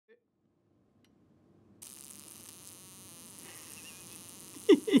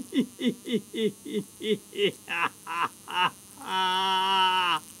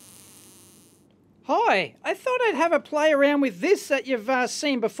Hi, I thought I'd have a play around with this that you've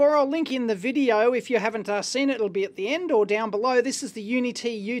seen before. I'll link in the video. If you haven't seen it, it'll be at the end or down below. This is the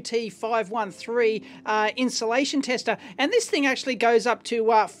Uni-T UT-513 insulation tester, and this thing actually goes up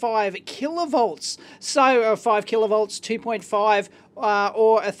to 5 kilovolts. So 5 kilovolts, 2.5,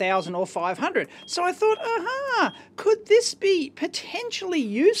 or 1,000 or 500. So I thought, could this be potentially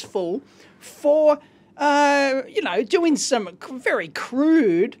useful for you know, doing some very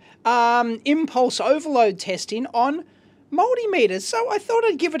crude impulse overload testing on multimeters. So I thought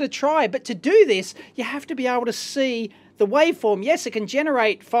I'd give it a try, but to do this, you have to be able to see the waveform. Yes, it can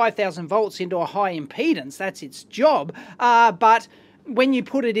generate 5,000 volts into a high impedance. That's its job. But when you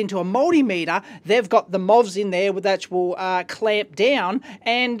put it into a multimeter, they've got the MOVs in there that will clamp down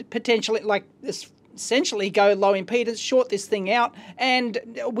and potentially, like this, essentially go low impedance, short this thing out, and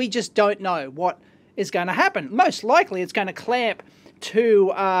we just don't know what is going to happen. Most likely it's going to clamp to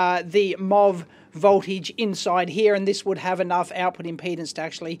the MOV voltage inside here, and this would have enough output impedance to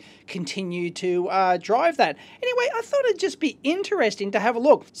actually continue to drive that. Anyway, I thought it'd just be interesting to have a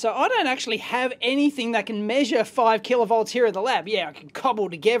look. So I don't actually have anything that can measure 5 kilovolts here in the lab. Yeah, I can cobble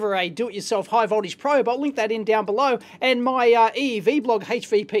together a do-it-yourself high voltage probe. I'll link that in down below, and my EEVblog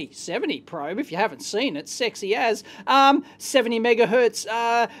HVP-15 probe, if you haven't seen it, sexy as, 70 megahertz,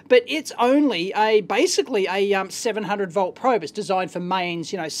 but it's only basically a 700 volt probe. It's designed for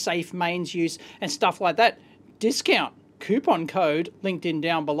mains, you know, safe mains use and stuff like that. Discount coupon code linked in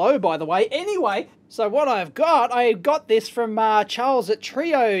down below, by the way. Anyway, so what I got this from Charles at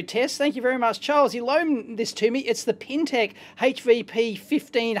Trio Test. Thank you very much, Charles. He loaned this to me. It's the PIntek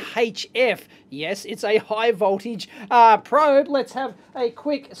HVP-15HF. Yes, it's a high voltage probe. Let's have a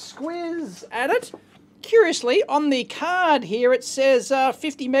quick squiz at it. Curiously, on the card here, it says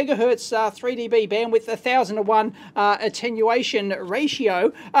 50 megahertz 3 dB bandwidth, 1000 to 1 attenuation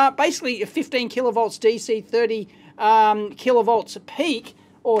ratio. Basically, 15 kilovolts DC, 30 kilovolts peak,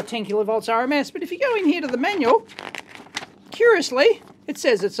 or 10 kilovolts RMS. But if you go in here to the manual, curiously, it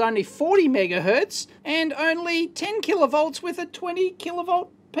says it's only 40 megahertz and only 10 kilovolts with a 20 kilovolt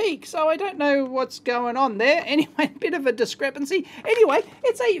peak. So I don't know what's going on there. Anyway, a bit of a discrepancy. Anyway,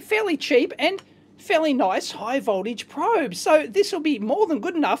 it's a fairly cheap and fairly nice high voltage probe. So this will be more than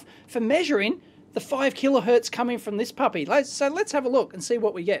good enough for measuring the 5 kilohertz coming from this puppy. So let's have a look and see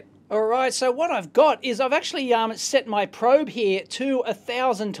what we get. Alright, so what I've got is I've actually set my probe here to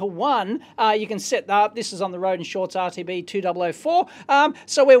 1000 to 1. You can set that up. This is on the Road and Shorts RTB 2004.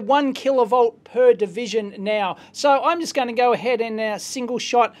 So we're 1 kilovolt per division now. So I'm just going to go ahead and single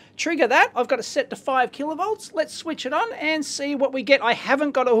shot trigger that. I've got it set to 5 kilovolts. Let's switch it on and see what we get. I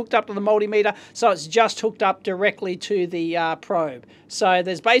haven't got it hooked up to the multimeter, so it's just hooked up directly to the probe. So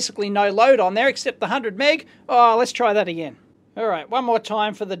there's basically no load on there except the 100 meg. Oh, let's try that again. All right, one more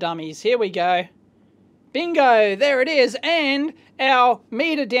time for the dummies. Here we go. Bingo, there it is. And our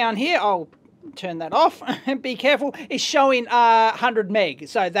meter down here, I'll turn that off, be careful, is showing 100 meg.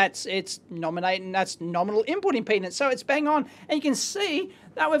 So that's nominal input impedance. So it's bang on. And you can see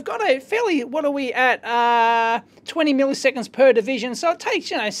that we've got a fairly, what are we at, 20 milliseconds per division. So it takes,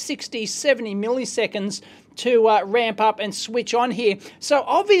 you know, 60, 70 milliseconds to ramp up and switch on here. So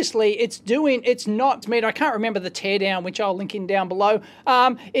obviously it's not meter. I can't remember the teardown, which I'll link in down below.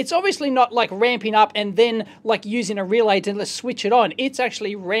 It's obviously not like ramping up and then like using a relay to switch it on. It's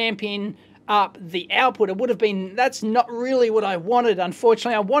actually ramping up the output. It would have been, that's not really what I wanted,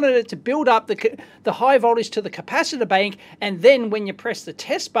 unfortunately. I wanted it to build up the high voltage to the capacitor bank, and then when you press the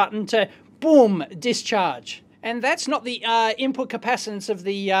test button to boom, discharge. And that's not the input capacitance of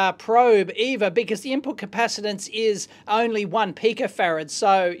the probe either, because the input capacitance is only 1 picofarad.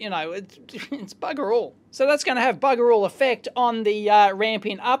 So, you know, it's bugger all. So that's going to have bugger all effect on the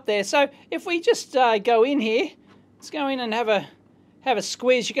ramping up there. So if we just go in here, let's go in and have a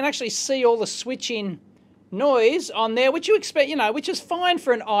squeeze. You can actually see all the switching noise on there, which you expect, you know, which is fine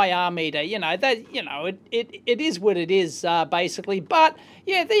for an IR meter. You know, that, you know, it is what it is, basically. But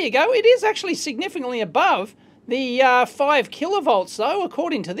yeah, there you go. It is actually significantly above the 5 kilovolts, though,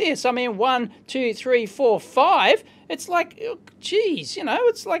 according to this. I mean, 1, 2, 3, 4, 5. It's like, geez, you know,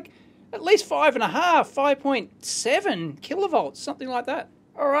 it's like at least 5.5, 5.7 kilovolts, something like that.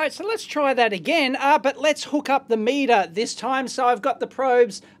 All right, so let's try that again, but let's hook up the meter this time. So I've got the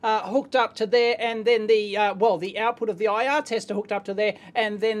probes hooked up to there, and then the, well, the output of the IR tester hooked up to there,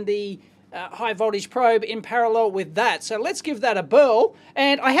 and then the high voltage probe in parallel with that. So let's give that a whirl.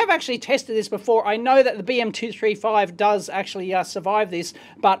 And I have actually tested this before. I know that the BM235 does actually survive this,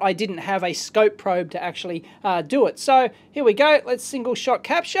 but I didn't have a scope probe to actually do it. So here we go. Let's single shot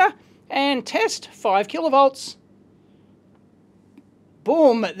capture and test 5 kilovolts.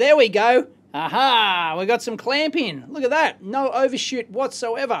 Boom, there we go. Aha, we got some clamping. Look at that. No overshoot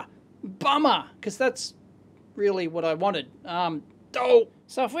whatsoever. Bummer, because that's really what I wanted.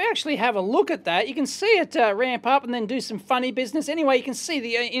 So if we actually have a look at that, you can see it ramp up and then do some funny business. Anyway, you can see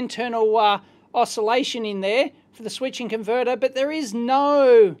the internal oscillation in there for the switching converter, but there is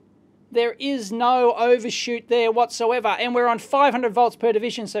no overshoot there whatsoever. And we're on 500 volts per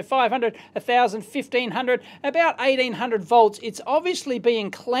division, so 500, 1000, 1500, about 1800 volts. It's obviously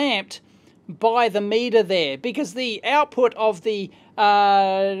being clamped by the meter there, because the output of the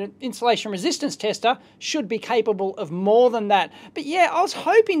insulation resistance tester should be capable of more than that. But yeah, I was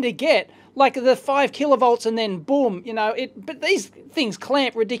hoping to get like the 5 kilovolts and then boom, you know, but these things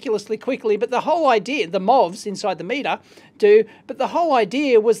clamp ridiculously quickly. But the whole idea, the MOVs inside the meter do, but the whole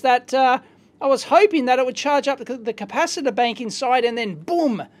idea was that I was hoping that it would charge up the capacitor bank inside and then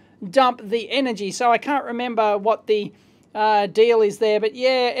boom, dump the energy. So I can't remember what the deal is there, but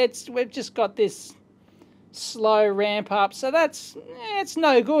yeah, we've just got this slow ramp up, so it's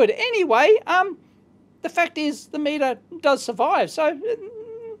no good. Anyway, the fact is the meter does survive, so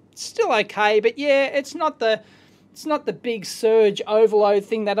it's still okay. But yeah, it's not the big surge overload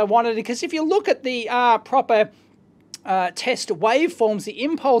thing that I wanted, because if you look at the proper test waveforms, the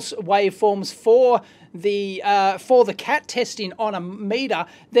impulse waveforms for the CAT testing on a meter,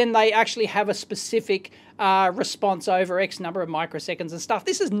 then they actually have a specific response over X number of microseconds and stuff.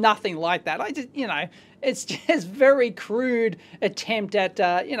 This is nothing like that. I just, you know, it's just very crude attempt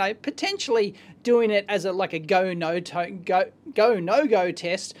at, you know, potentially doing it as like a go no go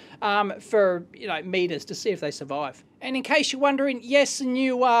test for, you know, meters to see if they survive. And in case you're wondering, yes, the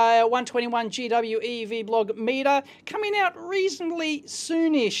new 121 GW EEVblog meter coming out reasonably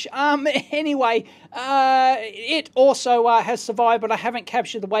soonish. Anyway, it also has survived, but I haven't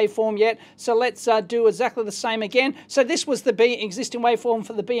captured the waveform yet. So let's do exactly the same again. So this was the existing waveform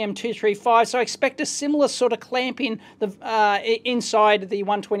for the BM235. So I expect a similar sort of clamping inside the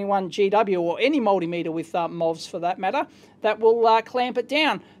 121 GW or any multimeter with MOVs for that matter that will clamp it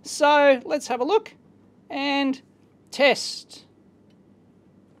down. So let's have a look and test.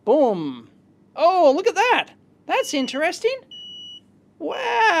 Boom. Oh, look at that. That's interesting.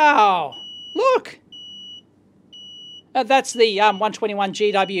 Wow. Look. That's the 121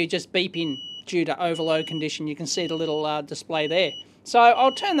 GW just beeping due to overload condition. You can see the little display there. So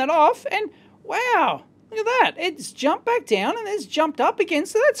I'll turn that off and wow, look at that. It's jumped back down and it's jumped up again.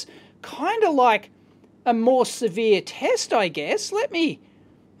 So that's kind of like a more severe test, I guess. Let me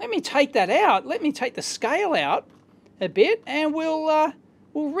take that out. Let me take the scale out a bit, and we'll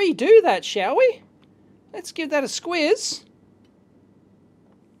redo that, shall we? Let's give that a squiz.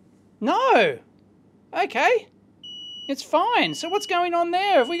 No. Okay. It's fine. So what's going on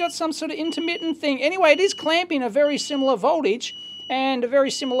there? Have we got some sort of intermittent thing? Anyway, it is clamping a very similar voltage and a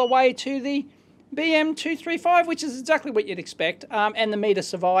very similar way to the BM235, which is exactly what you'd expect. And the meter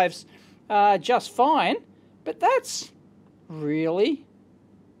survives just fine. But that's really...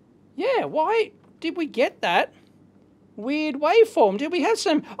 Yeah, why did we get that weird waveform? Did we have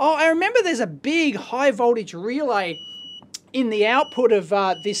some... Oh, I remember there's a big high voltage relay in the output of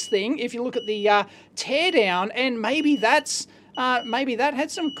this thing. If you look at the teardown, and maybe that's maybe that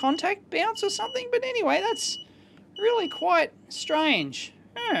had some contact bounce or something. But anyway, that's really quite strange.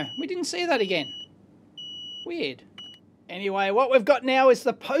 We didn't see that again. Weird. Anyway, what we've got now is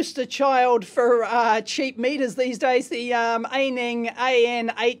the poster child for cheap meters these days, the ANENG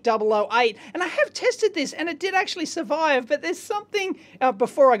AN8008. And I have tested this and it did actually survive, but there's something,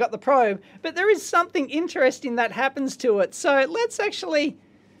 before I got the probe, but there is something interesting that happens to it. So let's actually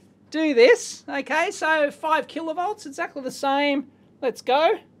do this. Okay, so 5 kilovolts, exactly the same. Let's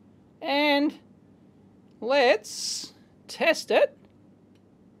go and let's test it.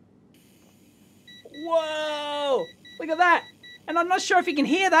 Whoa! Look at that. And I'm not sure if you can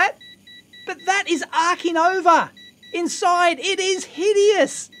hear that, but that is arcing over inside. It is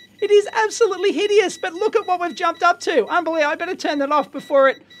hideous. It is absolutely hideous. But look at what we've jumped up to. Unbelievable. I better turn that off before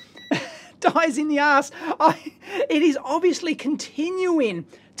it dies in the ass. It is obviously continuing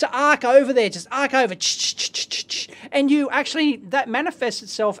to arc over there. Just arc over. And you actually, that manifests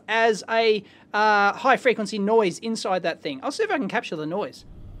itself as a high frequency noise inside that thing. I'll see if I can capture the noise.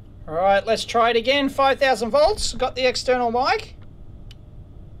 All right, let's try it again. 5,000 volts. Got the external mic.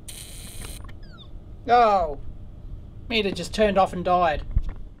 Oh, meter just turned off and died.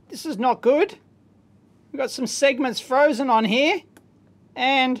 This is not good. We've got some segments frozen on here,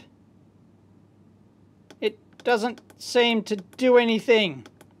 and it doesn't seem to do anything.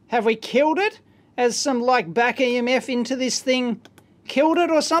 Have we killed it? Has some like back EMF into this thing killed it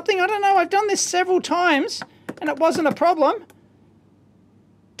or something? I don't know. I've done this several times and it wasn't a problem.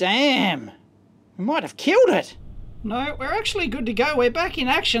 Damn. We might have killed it. No, we're actually good to go. We're back in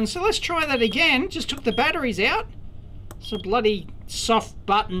action, so let's try that again. Just took the batteries out. It's a bloody soft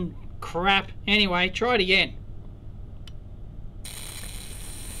button crap. Anyway, try it again.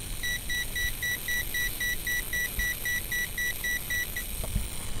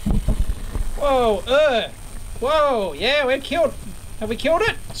 Whoa, whoa, yeah, we're killed. Have we killed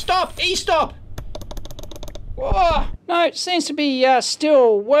it? Stop, E-stop. Whoa. No, it seems to be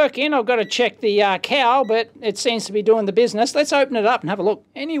still working. I've got to check the cowl, but it seems to be doing the business. Let's open it up and have a look.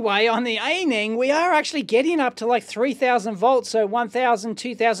 Anyway, on the ANENG, we are actually getting up to like 3,000 volts, so 1,000,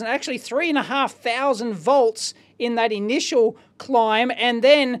 2,000, actually 3,500 volts in that initial climb, and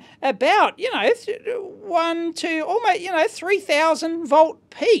then about, you know, 1, 2, almost, you know, 3,000 volt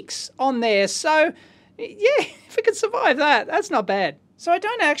peaks on there. So, yeah, if we could survive that, that's not bad. So I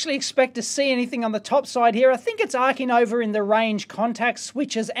don't actually expect to see anything on the top side here. I think it's arcing over in the range contact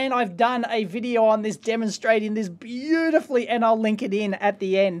switches, and I've done a video on this demonstrating this beautifully, and I'll link it in at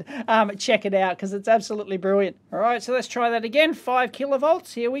the end. Check it out because it's absolutely brilliant. All right, so let's try that again. 5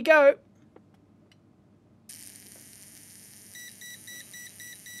 kilovolts, here we go.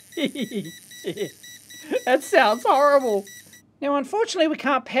 That sounds horrible. Now, unfortunately, we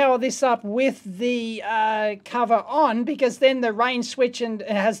can't power this up with the cover on because then the range switch and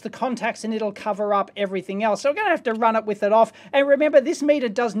it has the contacts and it'll cover up everything else. So we're going to have to run it with it off. And remember, this meter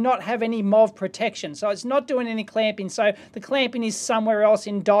does not have any MOV protection, so it's not doing any clamping. So the clamping is somewhere else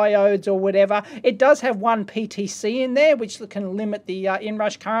in diodes or whatever. It does have one PTC in there, which can limit the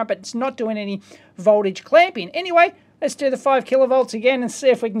inrush current, but it's not doing any voltage clamping. Anyway, let's do the 5 kilovolts again and see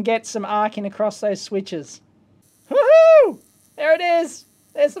if we can get some arcing across those switches. Woohoo! There it is.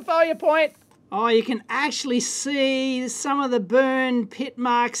 There's the failure point. Oh, you can actually see some of the burn pit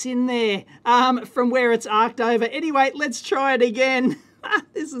marks in there from where it's arced over. Anyway, let's try it again.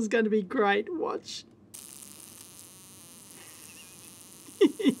 This is going to be great. Watch.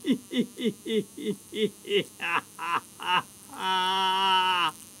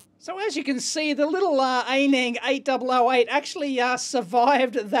 So as you can see, the little ANENG 8008 actually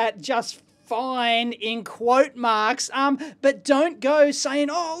survived that just fine in quote marks, but don't go saying,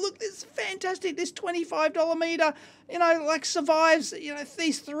 oh, look, this is fantastic, this $25 meter, you know, like survives, you know,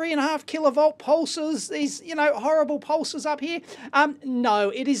 these 3.5 kilovolt pulses, these, you know, horrible pulses up here. No,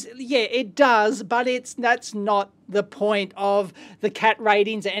 it is, yeah, it does, but that's not the point of the CAT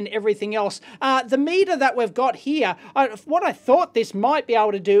ratings and everything else. The meter that we've got here, what I thought this might be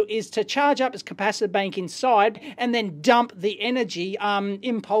able to do is to charge up its capacitor bank inside and then dump the energy,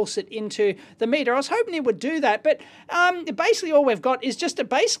 impulse it into the meter. I was hoping it would do that, but basically all we've got is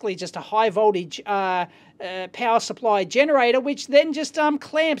basically just a high voltage power supply generator, which then just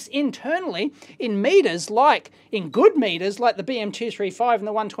clamps internally in meters, like in good meters like the BM235 and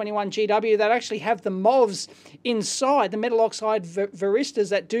the 121 GW that actually have the MOVs inside, the metal oxide varistas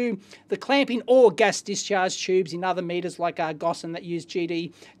that do the clamping, or gas discharge tubes in other meters like Gossen that use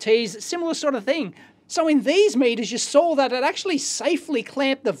GDTs, similar sort of thing. So in these meters, you saw that it actually safely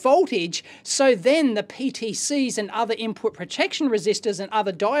clamped the voltage, so then the PTCs and other input protection resistors and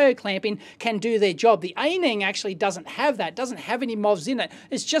other diode clamping can do their job. The ANENG actually doesn't have that, doesn't have any MOVs in it.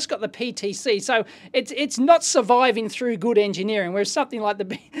 It's just got the PTC, so it's not surviving through good engineering, whereas something like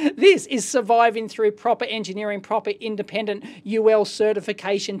this is surviving through proper engineering, proper independent UL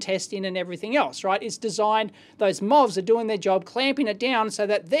certification testing and everything else, right? It's designed, those MOVs are doing their job, clamping it down so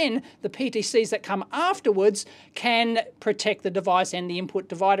that then the PTCs that come afterwards can protect the device and the input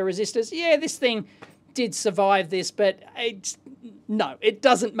divider resistors. Yeah, this thing did survive this, but no, it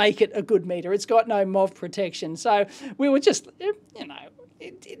doesn't make it a good meter. It's got no MOV protection. So we were just, you know,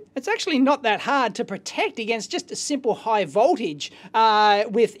 it's actually not that hard to protect against just a simple high voltage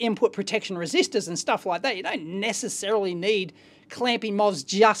with input protection resistors and stuff like that. You don't necessarily need clamping MOVs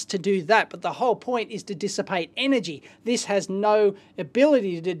just to do that, but the whole point is to dissipate energy. This has no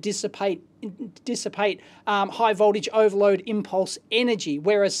ability to dissipate high voltage overload impulse energy,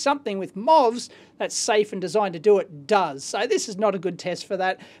 whereas something with MOVs that's safe and designed to do it does. So this is not a good test for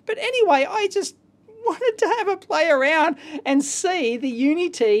that. But anyway, I just wanted to have a play around and see the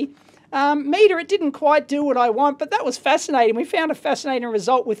Uni-T meter. It didn't quite do what I want, but that was fascinating. We found a fascinating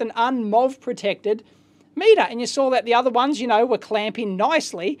result with an un-MOV protected meter. And you saw that the other ones, you know, were clamping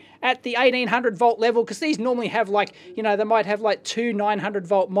nicely at the 1800 volt level, because these normally have like, you know, they might have like 2 900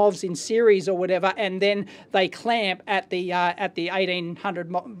 volt MOVs in series or whatever, and then they clamp at the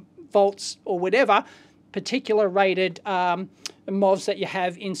 1800 volts or whatever particular rated MOVs that you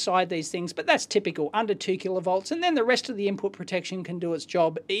have inside these things. But that's typical, under 2 kilovolts, and then the rest of the input protection can do its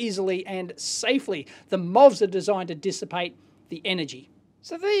job easily and safely. The MOVs are designed to dissipate the energy.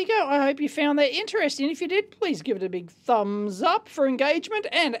 So there you go. I hope you found that interesting. If you did, please give it a big thumbs up for engagement.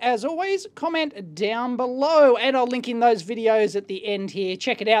 And as always, comment down below. And I'll link in those videos at the end here.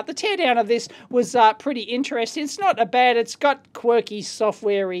 Check it out. The teardown of this was pretty interesting. It's not a bad. It's got quirky,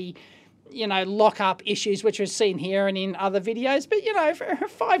 software-y, you know, lock-up issues, which we've seen here and in other videos. But, you know, for a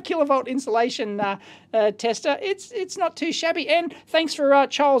 5 kilovolt insulation tester, it's not too shabby. And thanks for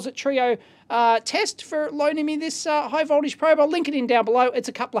Charles at Trio Test for loaning me this high voltage probe. I'll link it in down below. It's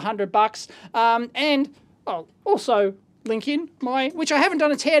a couple of $100. And I'll also link in my, which I haven't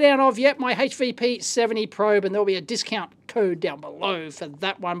done a teardown of yet, my HVP-15 probe, and there'll be a discount code down below for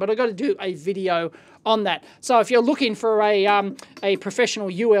that one. But I've got to do a video on that. So if you're looking for a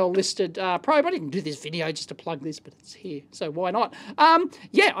professional UL listed probe, I didn't do this video just to plug this, but it's here, so why not?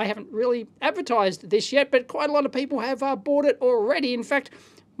 Yeah, I haven't really advertised this yet, but quite a lot of people have bought it already. In fact,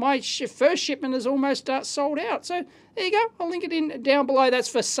 my first shipment is almost sold out. So there you go. I'll link it in down below. That's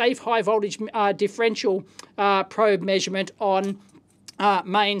for safe high voltage differential probe measurement on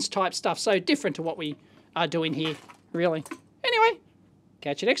mains type stuff. So different to what we are doing here, really. Anyway,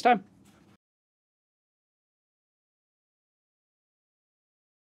 catch you next time.